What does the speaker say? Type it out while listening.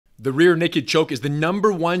The rear naked choke is the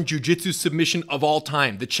 #1 jiu-jitsu submission of all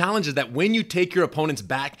time. The challenge is that when you take your opponent's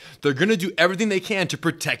back, they're gonna do everything they can to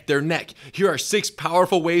protect their neck. Here are 6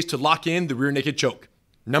 powerful ways to lock in the rear naked choke.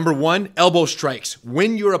 #1, elbow strikes.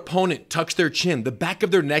 When your opponent tucks their chin, the back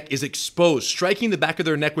of their neck is exposed. Striking the back of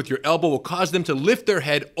their neck with your elbow will cause them to lift their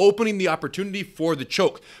head, opening the opportunity for the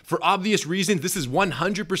choke. For obvious reasons, this is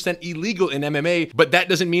 100% illegal in MMA, but that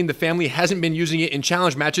doesn't mean the family hasn't been using it in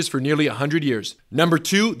challenge matches for nearly 100 years.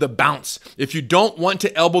 #2, the bounce. If you don't want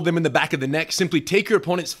to elbow them in the back of the neck, simply take your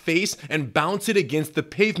opponent's face and bounce it against the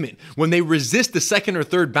pavement. When they resist the second or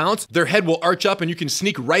third bounce, their head will arch up and you can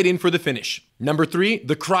sneak right in for the finish. #3,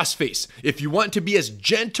 the crossface. If you want to be as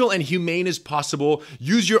gentle and humane as possible,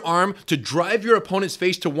 use your arm to drive your opponent's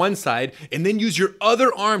face to one side and then use your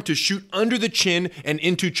other arm to shoot under the chin and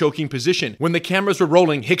into choking position. When the cameras were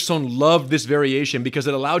rolling, Rickson loved this variation because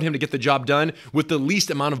it allowed him to get the job done with the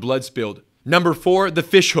least amount of blood spilled. #4, the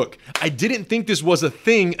fish hook. I didn't think this was a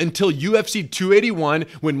thing until UFC 281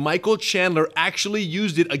 when Michael Chandler actually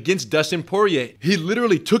used it against Dustin Poirier. He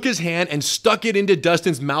literally took his hand and stuck it into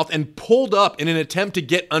Dustin's mouth and pulled up in an attempt to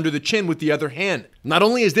get under the chin with the other hand. Not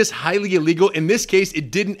only is this highly illegal, in this case,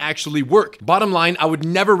 it didn't actually work. Bottom line, I would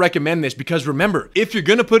never recommend this because remember, if you're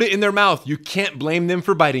gonna put it in their mouth, you can't blame them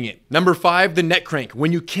for biting it. #5, the neck crank.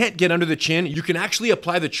 When you can't get under the chin, you can actually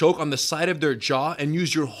apply the choke on the side of their jaw and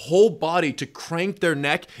use your whole body to crank their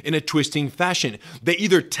neck in a twisting fashion. They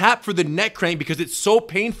either tap for the neck crank because it's so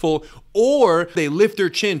painful, or they lift their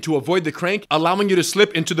chin to avoid the crank, allowing you to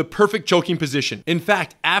slip into the perfect choking position. In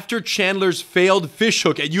fact, after Chandler's failed fish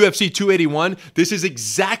hook at UFC 281, this is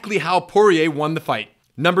exactly how Poirier won the fight.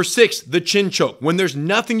 #6, the chin choke. When there's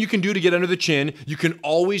nothing you can do to get under the chin, you can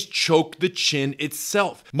always choke the chin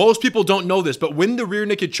itself. Most people don't know this, but when the rear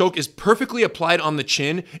naked choke is perfectly applied on the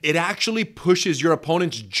chin, it actually pushes your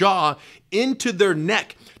opponent's jaw into their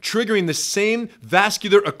neck, triggering the same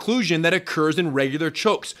vascular occlusion that occurs in regular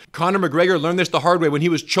chokes. Conor McGregor learned this the hard way when he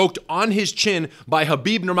was choked on his chin by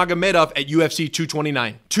Khabib Nurmagomedov at UFC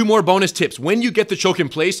 229. 2 more bonus tips. When you get the choke in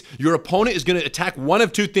place, your opponent is gonna attack one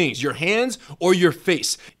of 2 things, your hands or your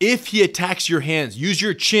face. If he attacks your hands, use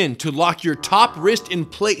your chin to lock your top wrist in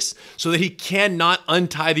place so that he cannot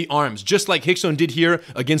untie the arms, just like Rickson did here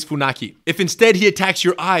against Funaki. If instead he attacks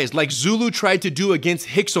your eyes, like Zulu tried to do against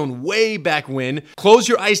Rickson way back when, close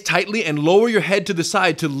your eyes tightly and lower your head to the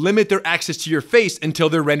side to limit their access to your face until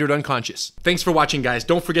they're rendered unconscious. Thanks for watching, guys.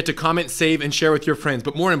 Don't forget to comment, save, and share with your friends.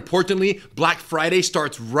 But more importantly, Black Friday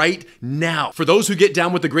starts right now. For those who get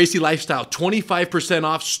down with the Gracie lifestyle, 25%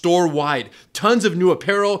 off store-wide. Tons of new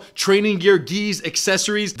apparel, training gear, gis,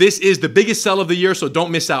 accessories. This is the biggest sell of the year, so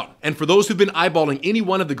don't miss out. And for those who've been eyeballing any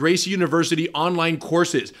one of the Gracie University online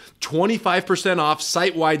courses, 25% off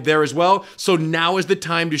site-wide there as well, so now is the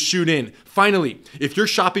time to shoot in. Finally, if you're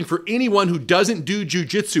shopping for anyone who doesn't do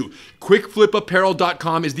jiu-jitsu,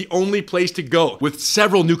 quickflipapparel.com is the only place to go. With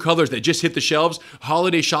several new colors that just hit the shelves,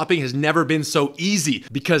 holiday shopping has never been so easy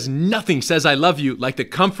because nothing says I love you like the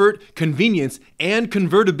comfort, convenience, and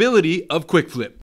convertibility of Quick Flip.